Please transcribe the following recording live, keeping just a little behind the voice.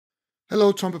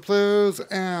Hello, trumpet players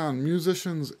and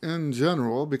musicians in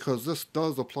general, because this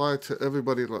does apply to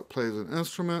everybody that plays an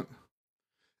instrument.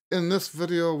 In this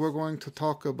video, we're going to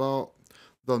talk about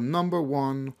the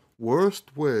 #1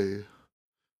 worst way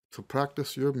to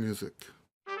practice your music.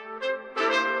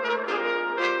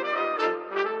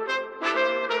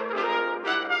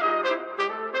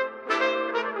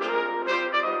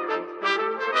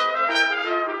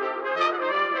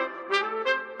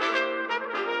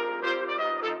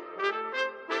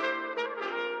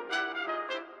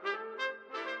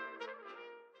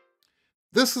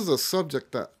 This is a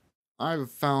subject that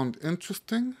I've found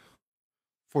interesting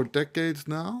for decades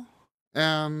now,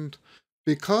 and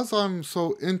because I'm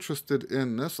so interested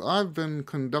in this, I've been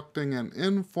conducting an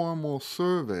informal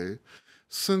survey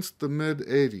since the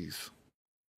mid-'80s.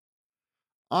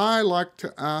 I like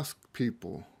to ask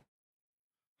people,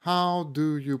 how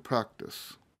do you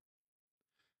practice?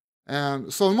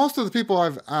 And so most of the people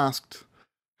I've asked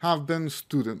have been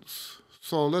students.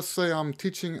 So let's say I'm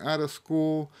teaching at a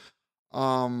school.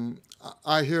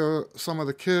 I hear some of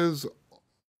the kids,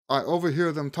 I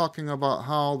overhear them talking about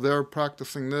how they're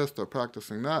practicing this, they're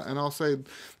practicing that, and I'll say,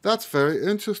 that's very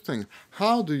interesting.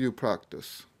 How do you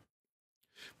practice?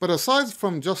 But aside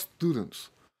from just students,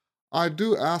 I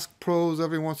do ask pros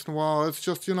every once in a while. It's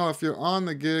just, if you're on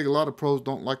the gig, a lot of pros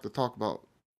don't like to talk about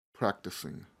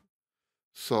practicing.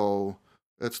 So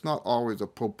it's not always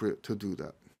appropriate to do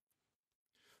that.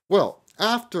 Well,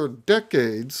 after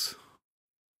decades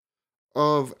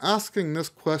of asking this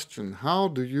question, how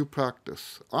do you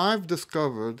practice? I've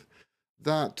discovered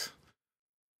that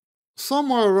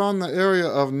somewhere around the area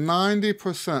of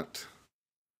 90%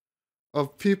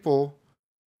 of people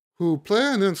who play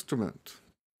an instrument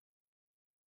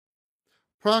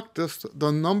practice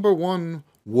the #1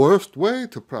 worst way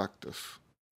to practice.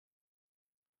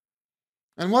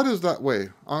 And what is that way?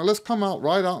 Let's come out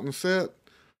right out and say it.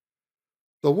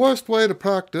 The worst way to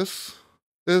practice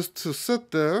is to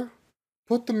sit there,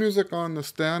 put the music on the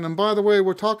stand, and by the way,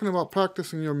 we're talking about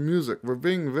practicing your music. We're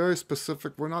being very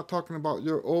specific. We're not talking about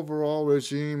your overall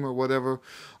regime or whatever,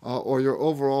 or your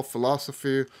overall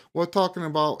philosophy. We're talking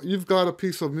about, you've got a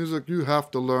piece of music you have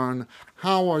to learn.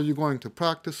 How are you going to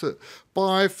practice it?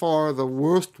 By far, the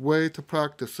worst way to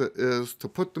practice it is to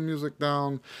put the music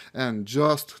down and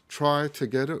just try to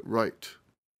get it right.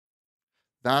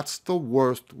 That's the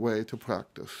worst way to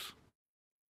practice.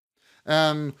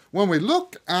 And when we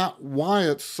look at why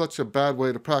it's such a bad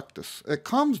way to practice, it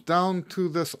comes down to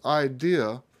this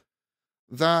idea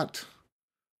that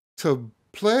to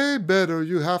play better,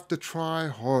 you have to try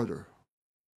harder.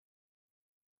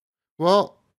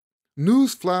 Well,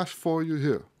 news flash for you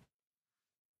here.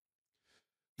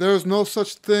 There's no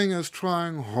such thing as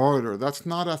trying harder. That's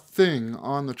not a thing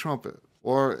on the trumpet.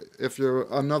 Or if you're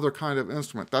another kind of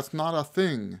instrument, that's not a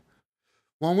thing.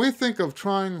 When we think of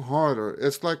trying harder,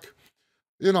 it's like,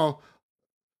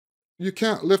 you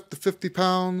can't lift the 50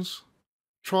 pounds,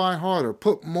 try harder,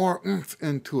 put more oomph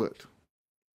into it.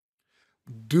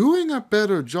 Doing a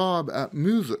better job at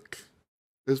music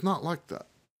is not like that.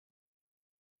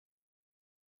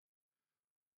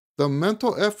 The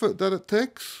mental effort that it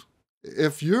takes,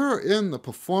 if you're in the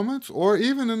performance or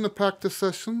even in the practice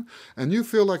session and you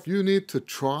feel like you need to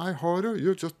try harder,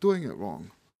 you're just doing it wrong.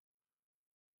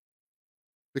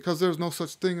 Because there's no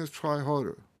such thing as try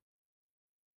harder.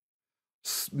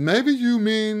 Maybe you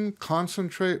mean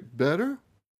concentrate better?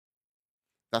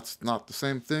 That's not the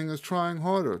same thing as trying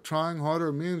harder. Trying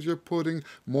harder means you're putting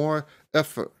more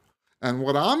effort. And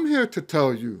what I'm here to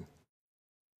tell you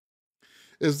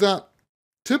is that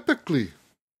typically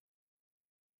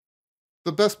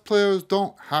the best players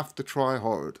don't have to try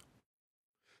hard.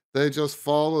 They just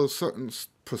follow certain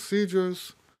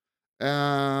procedures,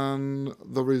 and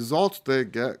the results they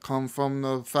get come from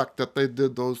the fact that they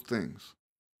did those things.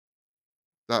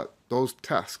 Those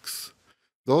tasks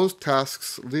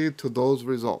lead to those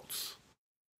results.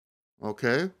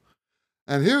 Okay?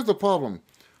 And here's the problem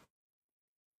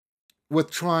with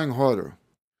trying harder.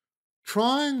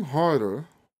 Trying harder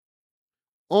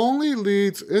only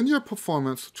leads, in your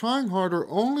performance, trying harder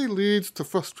only leads to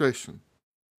frustration.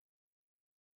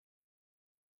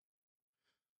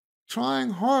 Trying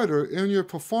harder in your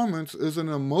performance is an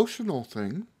emotional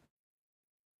thing.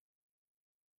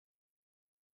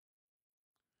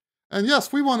 And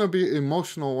yes, we want to be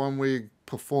emotional when we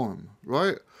perform,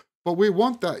 right? But we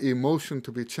want that emotion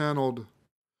to be channeled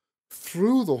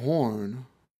through the horn,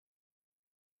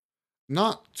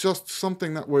 not just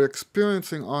something that we're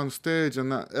experiencing on stage and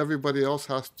that everybody else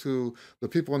has to, the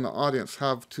people in the audience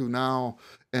have to now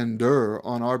endure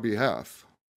on our behalf.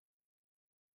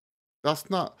 That's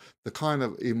not the kind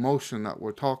of emotion that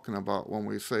we're talking about when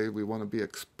we say we want to be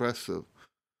expressive.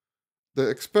 The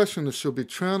expression should be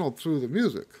channeled through the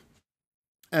music.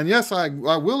 And yes, I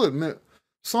will admit,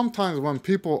 sometimes when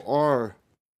people are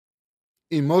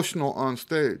emotional on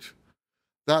stage,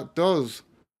 that does,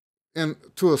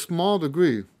 to a small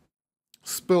degree,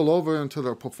 spill over into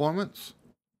their performance.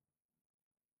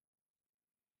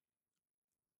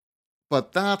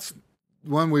 But that's,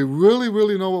 when we really,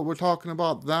 really know what we're talking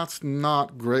about, that's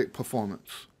not great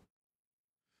performance.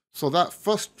 So that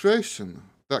frustration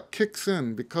that kicks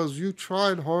in because you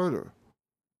tried harder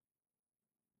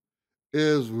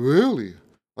is really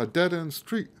a dead-end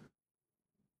street.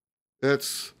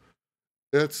 It's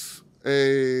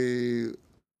a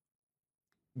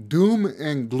doom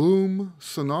and gloom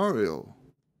scenario.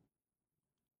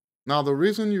 Now, the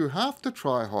reason you have to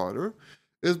try harder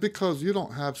is because you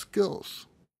don't have skills.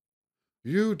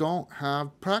 You don't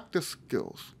have practice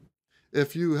skills.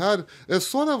 If you had, it's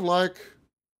sort of like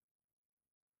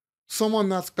someone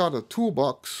that's got a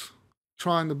toolbox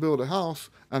trying to build a house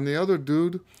and the other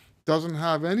dude doesn't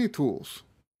have any tools.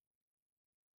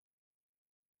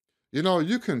 You know,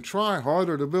 you can try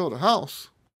harder to build a house.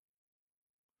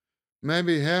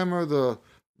 Maybe hammer the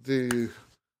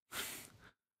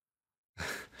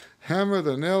hammer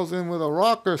the nails in with a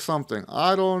rock or something.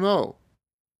 I don't know.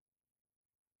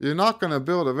 You're not going to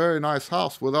build a very nice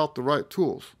house without the right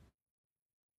tools.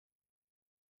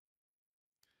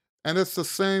 And it's the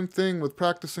same thing with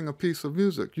practicing a piece of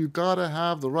music. You got to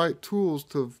have the right tools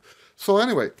to. So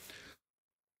anyway,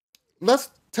 let's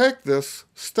take this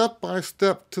step by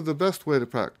step to the best way to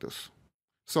practice.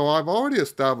 So I've already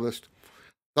established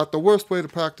that the worst way to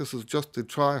practice is just to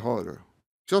try harder,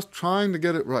 just trying to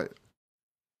get it right.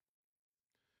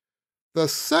 The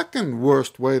second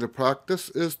worst way to practice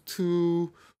is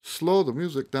to slow the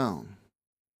music down.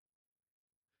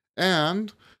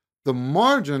 And the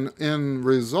margin in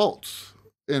results,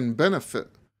 in benefit,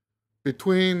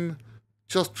 between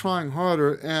just trying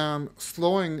harder and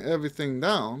slowing everything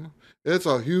down, it's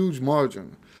a huge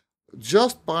margin.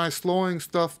 Just by slowing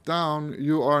stuff down,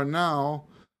 you are now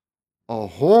a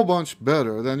whole bunch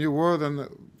better than you were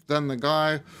than the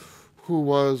guy who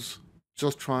was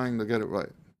just trying to get it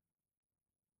right.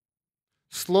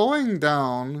 Slowing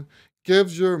down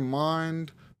gives your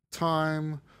mind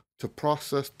time to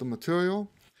process the material.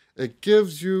 It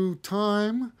gives you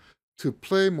time to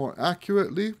play more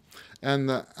accurately, and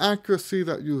the accuracy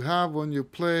that you have when you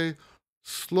play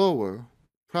slower,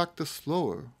 practice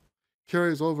slower,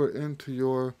 carries over into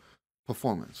your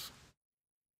performance.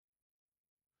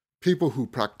 People who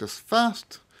practice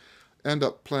fast end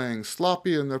up playing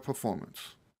sloppy in their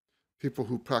performance. People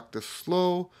who practice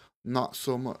slow, not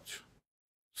so much.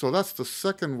 So that's the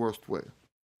second worst way.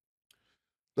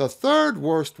 The third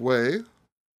worst way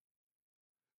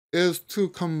is to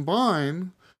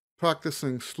combine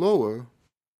practicing slower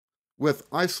with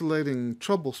isolating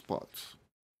trouble spots.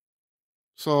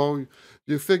 So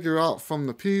you figure out from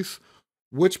the piece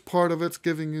which part of it's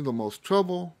giving you the most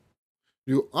trouble.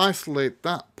 You isolate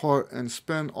that part and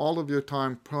spend all of your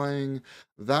time playing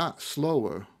that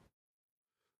slower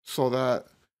so that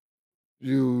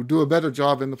you do a better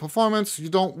job in the performance. You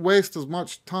don't waste as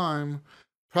much time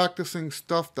practicing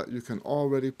stuff that you can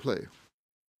already play.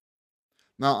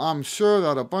 Now, I'm sure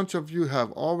that a bunch of you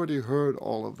have already heard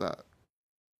all of that,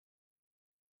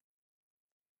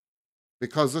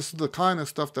 because this is the kind of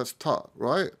stuff that's taught,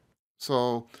 right?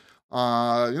 So,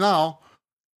 now,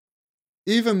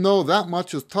 even though that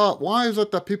much is taught, why is it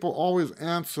that people always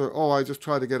answer, oh, I just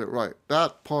try to get it right?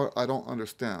 That part I don't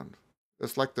understand.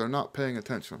 It's like they're not paying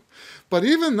attention. But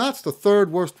even that's the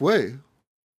third worst way.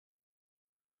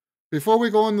 Before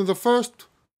we go into the first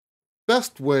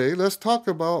best way, let's talk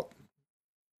about,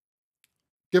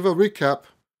 give a recap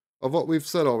of what we've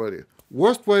said already.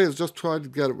 Worst way is just try to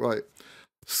get it right.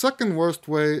 Second worst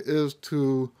way is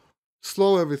to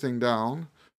slow everything down.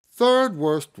 Third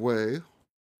worst way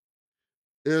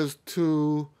is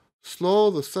to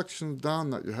slow the sections down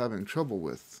that you're having trouble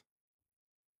with.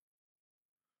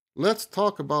 Let's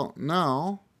talk about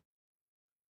now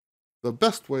the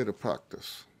best way to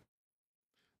practice.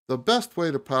 The best way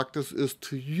to practice is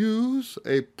to use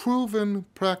a proven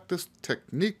practice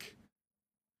technique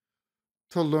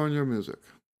to learn your music.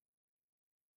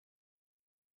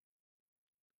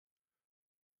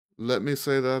 Let me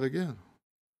say that again.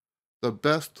 The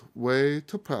best way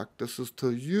to practice is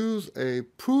to use a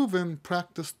proven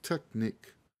practice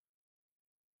technique.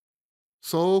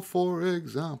 So, for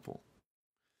example,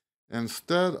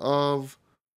 instead of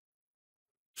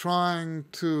trying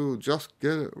to just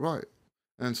get it right,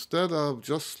 instead of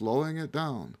just slowing it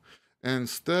down,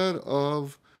 instead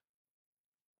of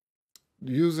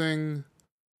using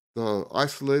the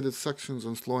isolated sections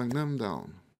and slowing them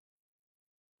down.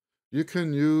 You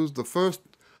can use the first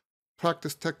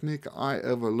practice technique I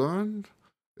ever learned.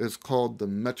 It's called the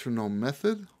metronome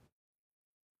method.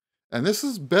 And this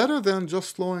is better than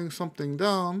just slowing something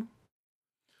down.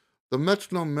 The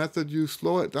metronome method, you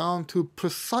slow it down to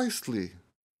precisely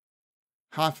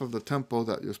half of the tempo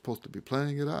that you're supposed to be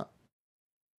playing it at.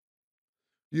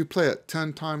 You play it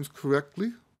 10 times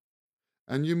correctly,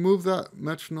 and you move that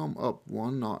metronome up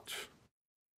 1 notch.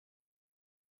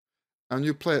 And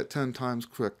you play it 10 times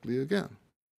correctly again.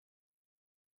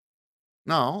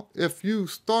 Now, if you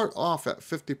start off at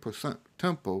 50%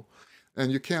 tempo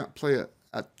and you can't play it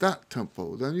at that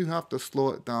tempo, then you have to slow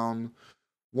it down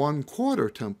 1/4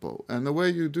 tempo. And the way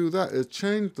you do that is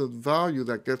change the value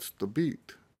that gets the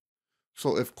beat.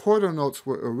 So if quarter notes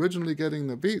were originally getting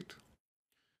the beat,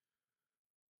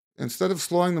 instead of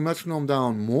slowing the metronome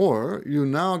down more, you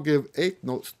now give 8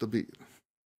 notes the beat.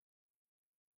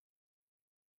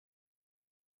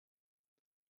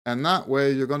 And that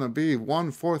way you're going to be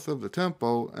 1/4 of the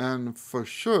tempo, and for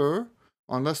sure,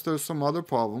 unless there's some other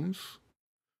problems,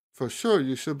 for sure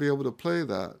you should be able to play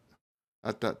that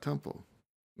at that tempo.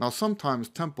 Now sometimes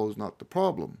tempo is not the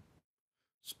problem,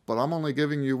 but I'm only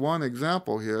giving you one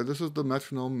example here. This is the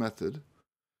metronome method.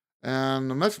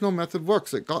 And the metronome method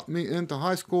works. It got me into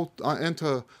high school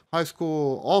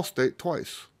all-state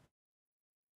twice.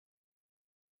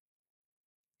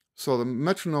 So the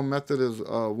metronome method is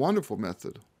a wonderful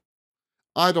method.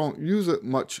 I don't use it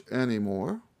much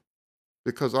anymore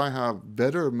because I have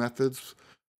better methods,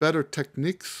 better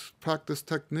techniques, practice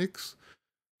techniques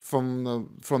from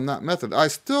that method. I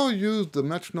still use the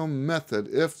metronome method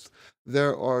if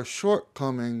there are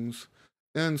shortcomings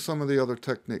in some of the other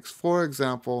techniques. For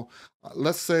example,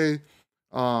 let's say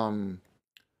one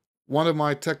of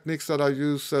my techniques that I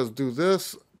use says do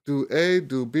this, do A,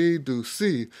 do B, do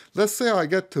C. Let's say I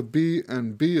get to B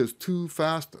and B is too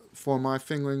fast for my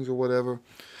fingerings or whatever.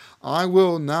 I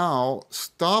will now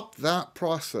stop that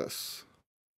process,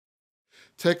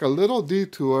 take a little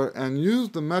detour, and use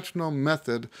the metronome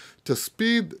method to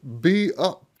speed B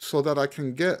up so that I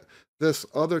can get this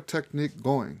other technique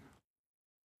going.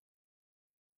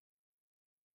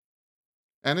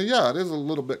 And yeah, it is a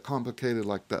little bit complicated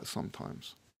like that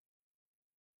sometimes.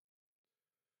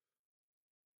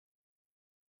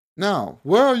 Now,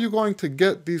 where are you going to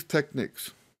get these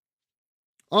techniques?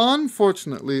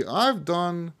 Unfortunately, I've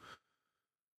done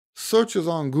searches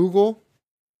on Google,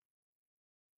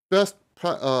 best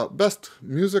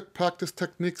music practice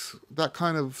techniques, that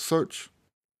kind of search.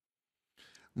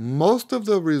 Most of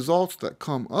the results that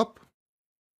come up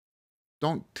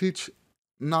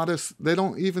they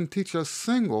don't even teach a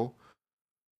single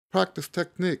practice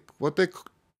technique. What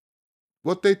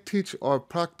they teach are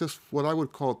what I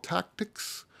would call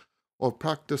tactics or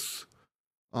practice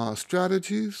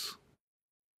strategies.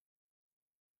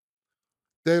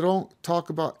 They don't talk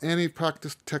about any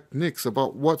practice techniques,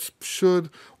 about what should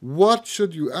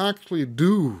you actually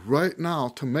do right now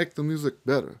to make the music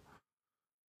better.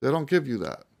 They don't give you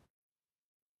that,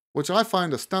 which I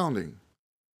find astounding.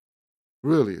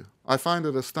 Really, I find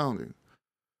it astounding.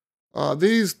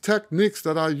 These techniques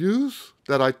that I use,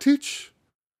 that I teach,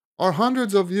 are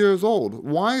hundreds of years old.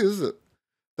 Why is it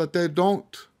that they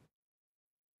don't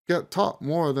get taught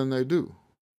more than they do?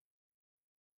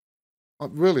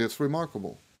 Really, it's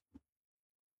remarkable.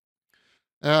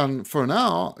 And for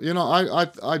now,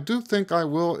 I do think I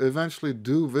will eventually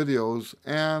do videos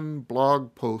and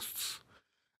blog posts.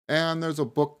 And there's a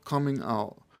book coming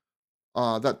out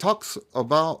that talks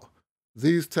about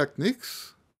these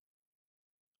techniques.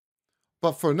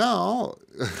 But for now,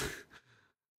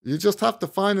 you just have to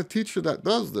find a teacher that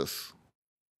does this.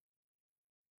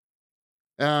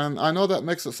 And I know that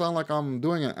makes it sound like I'm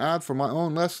doing an ad for my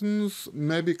own lessons.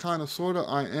 Maybe kind of, sort of,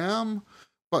 I am.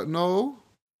 But no,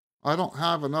 I don't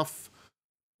have enough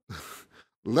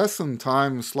lesson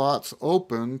time slots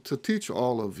open to teach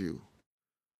all of you.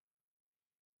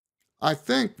 I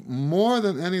think more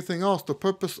than anything else, the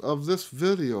purpose of this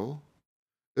video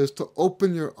is to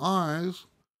open your eyes.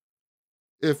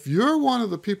 If you're one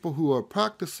of the people who are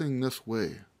practicing this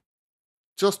way,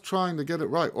 just trying to get it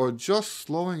right or just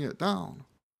slowing it down,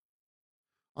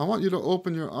 I want you to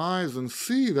open your eyes and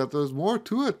see that there's more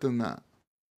to it than that.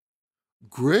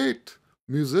 Great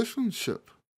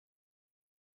musicianship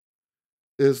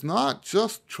is not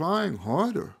just trying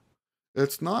harder.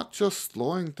 It's not just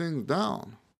slowing things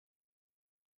down.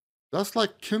 That's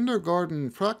like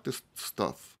kindergarten practice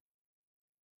stuff.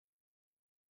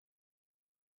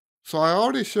 So I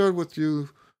already shared with you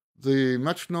the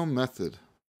metronome method,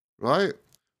 right?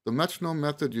 The metronome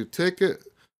method, you take it,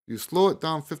 You slow it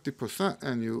down 50%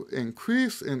 and you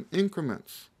increase in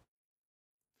increments.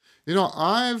 You know,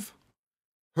 I've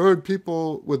heard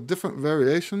people with different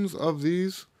variations of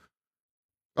these,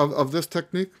 of this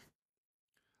technique,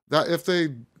 that if they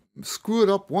screw it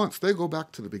up once, they go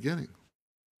back to the beginning,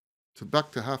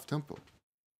 back to half tempo.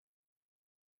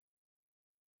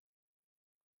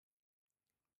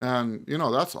 And, you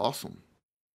know, that's awesome.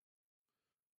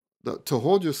 To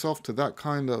hold yourself to that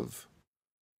kind of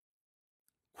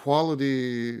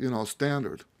quality, you know,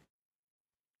 standard.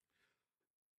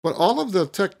 But all of the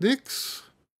techniques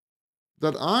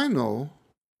that I know,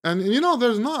 and you know,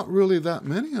 there's not really that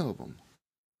many of them.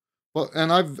 But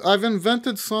and I've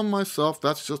invented some myself.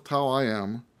 That's just how I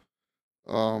am.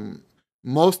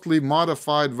 Mostly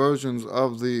modified versions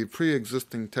of the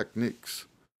pre-existing techniques.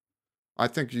 I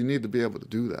think you need to be able to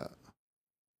do that.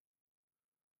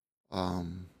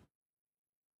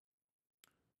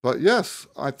 But yes,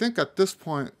 I think at this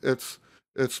point it's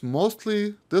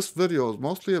mostly, this video is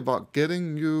mostly about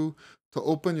getting you to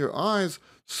open your eyes.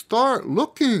 Start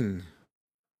looking.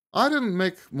 I didn't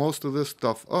make most of this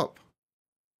stuff up.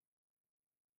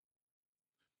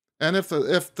 And if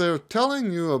they're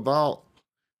telling you about,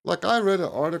 like I read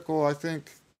an article, I think,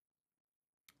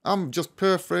 I'm just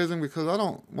paraphrasing because I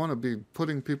don't want to be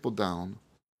putting people down.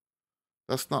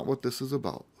 That's not what this is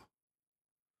about.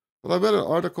 But I read an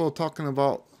article talking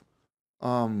about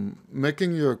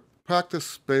making your practice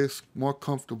space more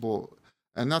comfortable.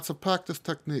 And that's a practice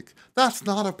technique. That's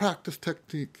not a practice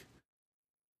technique.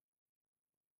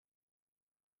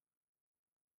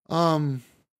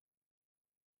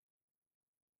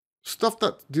 Stuff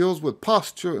that deals with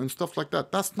posture and stuff like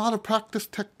that, that's not a practice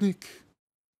technique.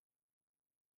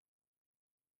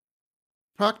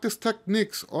 Practice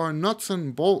techniques are nuts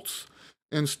and bolts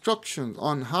instructions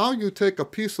on how you take a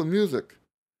piece of music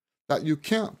that you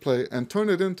can't play and turn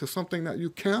it into something that you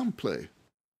can play.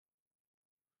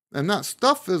 And that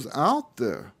stuff is out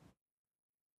there.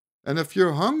 And if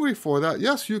you're hungry for that,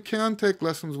 yes, you can take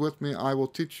lessons with me. I will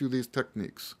teach you these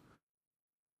techniques.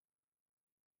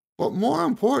 But more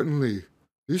importantly,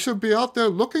 you should be out there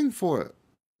looking for it.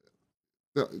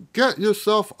 Get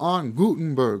yourself on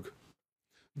Gutenberg.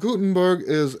 Gutenberg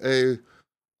is a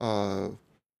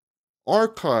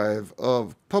archive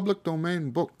of public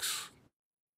domain books.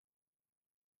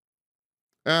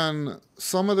 And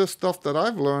some of this stuff that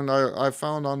I've learned, I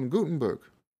found on Gutenberg.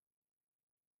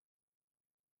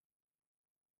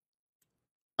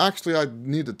 Actually, I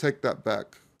need to take that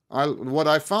back. What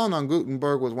I found on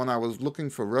Gutenberg was when I was looking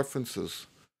for references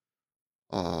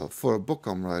for a book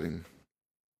I'm writing.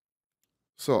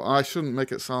 So I shouldn't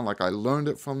make it sound like I learned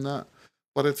it from that.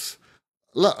 But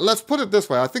let's put it this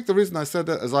way. I think the reason I said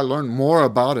that is I learned more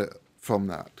about it from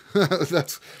that.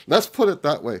 Let's put it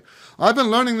that way. I've been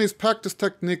learning these practice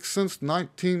techniques since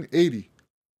 1980.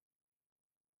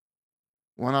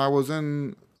 When I was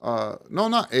in, no,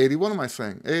 not 80. What am I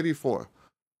saying? 84.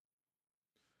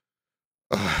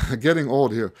 Getting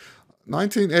old here.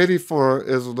 1984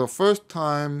 is the first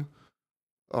time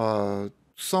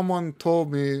someone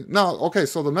told me. Now, okay,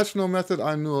 so the metronome method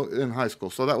I knew in high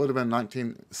school, so that would have been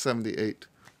 1978.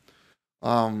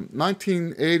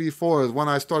 1984 is when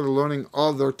I started learning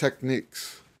other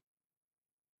techniques.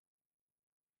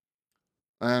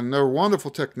 And they're wonderful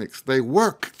techniques. They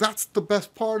work. That's the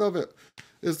best part of it,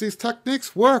 is these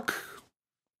techniques work.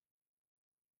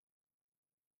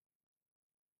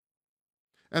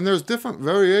 And there's different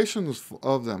variations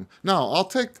of them. Now,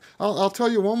 I'll tell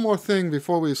you one more thing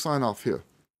before we sign off here.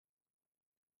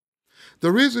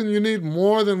 The reason you need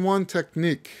more than one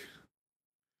technique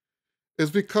is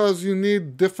because you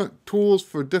need different tools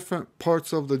for different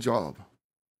parts of the job.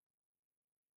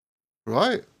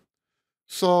 Right?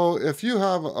 So if you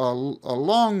have a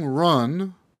long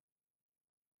run,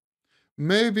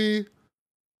 maybe,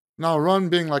 now run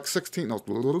being like 16 notes,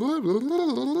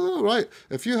 right?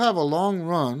 If you have a long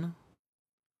run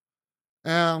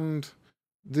and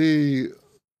you're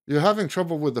having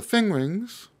trouble with the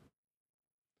fingerings,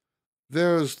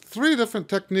 there's 3 different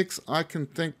techniques I can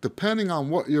think, depending on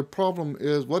what your problem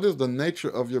is. What is the nature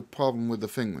of your problem with the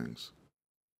fingerings?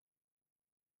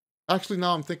 Actually,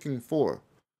 now I'm thinking 4.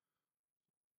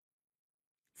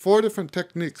 4 different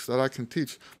techniques that I can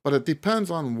teach, but it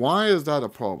depends on why is that a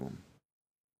problem.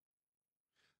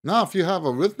 Now, if you have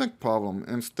a rhythmic problem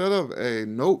instead of a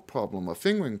note problem, a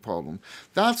fingering problem,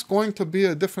 that's going to be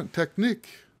a different technique.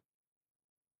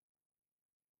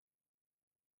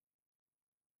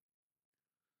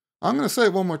 I'm going to say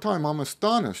it one more time. I'm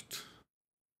astonished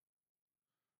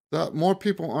that more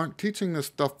people aren't teaching this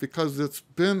stuff because it's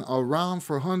been around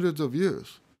for hundreds of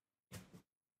years.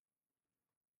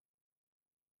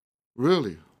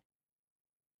 Really.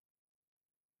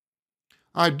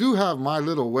 I do have my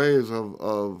little ways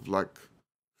of like,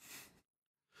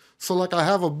 so like I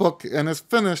have a book and it's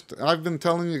finished. I've been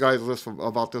telling you guys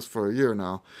about this for a year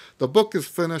now. The book is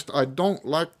finished. I don't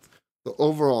like the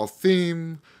overall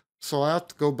theme, so I have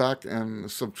to go back and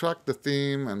subtract the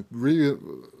theme and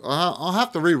I'll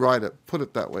have to rewrite it, put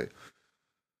it that way.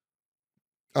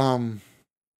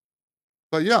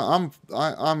 But yeah,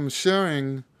 I'm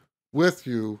sharing with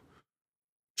you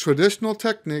traditional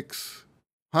techniques,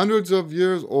 hundreds of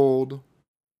years old,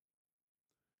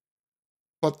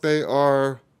 but they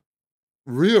are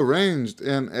rearranged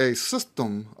in a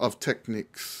system of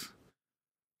techniques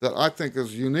that I think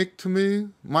is unique to me.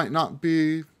 Might not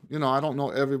be, I don't know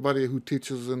everybody who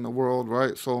teaches in the world,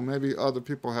 right? So maybe other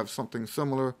people have something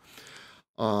similar.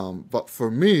 But for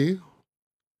me,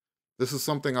 this is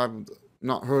something I've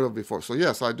not heard of before. So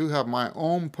yes, I do have my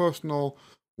own personal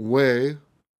way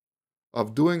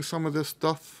of doing some of this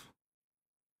stuff.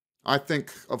 I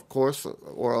think, of course,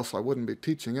 or else I wouldn't be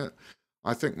teaching it,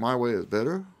 I think my way is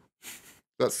better.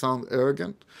 That sounds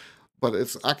arrogant, but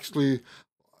it's actually,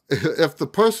 if the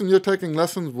person you're taking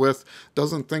lessons with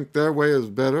doesn't think their way is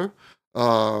better,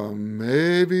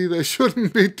 maybe they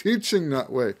shouldn't be teaching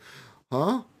that way,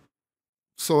 huh?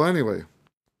 So anyway,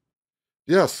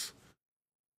 yes,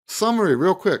 summary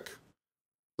real quick.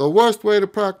 The worst way to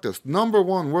practice, number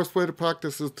one worst way to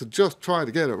practice is to just try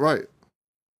to get it right.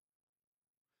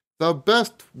 The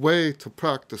best way to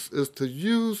practice is to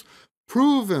use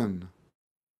proven,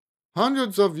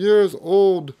 hundreds of years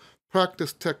old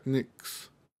practice techniques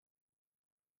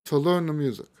to learn the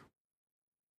music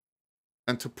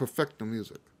and to perfect the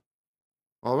music.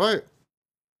 All right?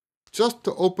 Just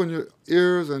to open your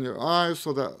ears and your eyes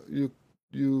so that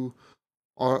you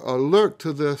are alert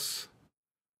to this,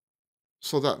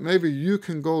 so that maybe you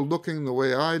can go looking the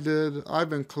way I did. I've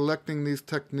been collecting these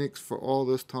techniques for all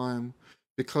this time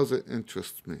because it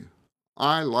interests me.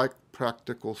 I like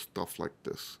practical stuff like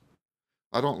this.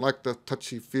 I don't like the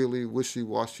touchy-feely,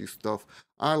 wishy-washy stuff.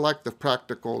 I like the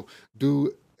practical,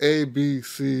 do A, B,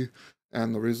 C,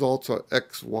 and the results are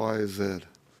X, Y, Z.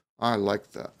 I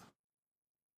like that.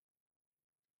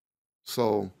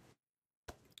 So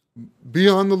be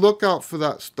on the lookout for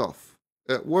that stuff.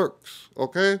 It works,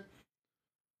 okay?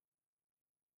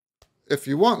 If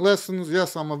you want lessons,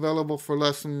 yes, I'm available for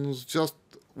lessons. Just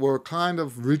we're kind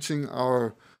of reaching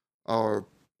our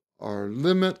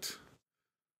limit.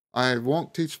 I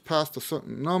won't teach past a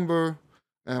certain number,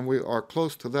 and we are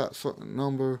close to that certain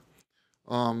number.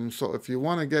 So if you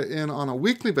want to get in on a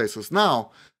weekly basis.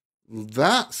 Now,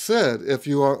 that said, if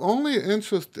you are only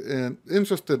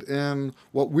interested in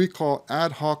what we call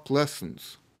ad hoc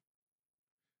lessons,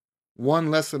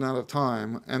 one lesson at a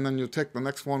time, and then you take the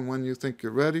next one when you think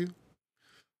you're ready,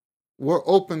 we're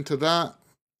open to that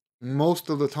most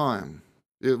of the time.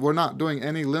 We're not doing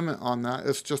any limit on that.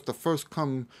 It's just a first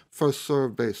come, first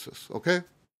served basis, okay?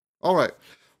 All right.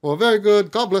 Well, very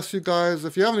good. God bless you guys.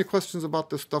 If you have any questions about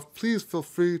this stuff, please feel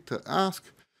free to ask.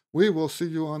 We will see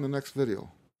you on the next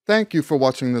video. Thank you for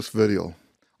watching this video.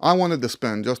 I wanted to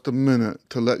spend just a minute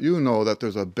to let you know that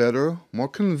there's a better, more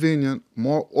convenient,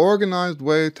 more organized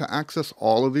way to access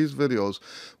all of these videos.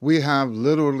 We have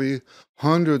literally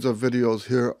hundreds of videos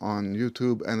here on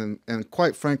YouTube, and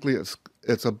quite frankly,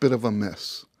 it's a bit of a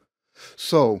mess.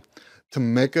 So, to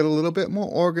make it a little bit more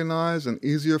organized and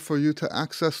easier for you to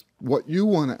access what you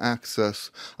want to access,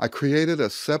 I created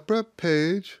a separate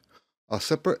page, a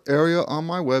separate area on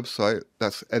my website.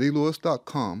 That's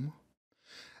eddielewis.com.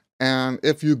 And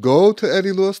if you go to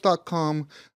eddielewis.com,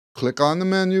 click on the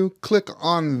menu, click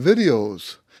on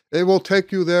videos. It will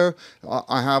take you there.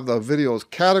 I have the videos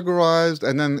categorized,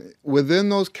 and then within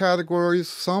those categories,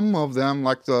 some of them,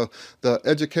 like the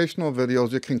educational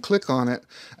videos, you can click on it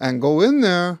and go in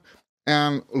there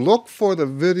and look for the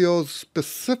videos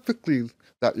specifically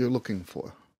that you're looking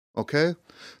for, okay?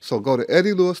 So go to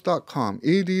eddielewis.com,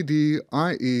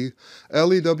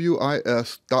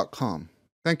 EDDIELEWIS.com.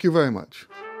 Thank you very much.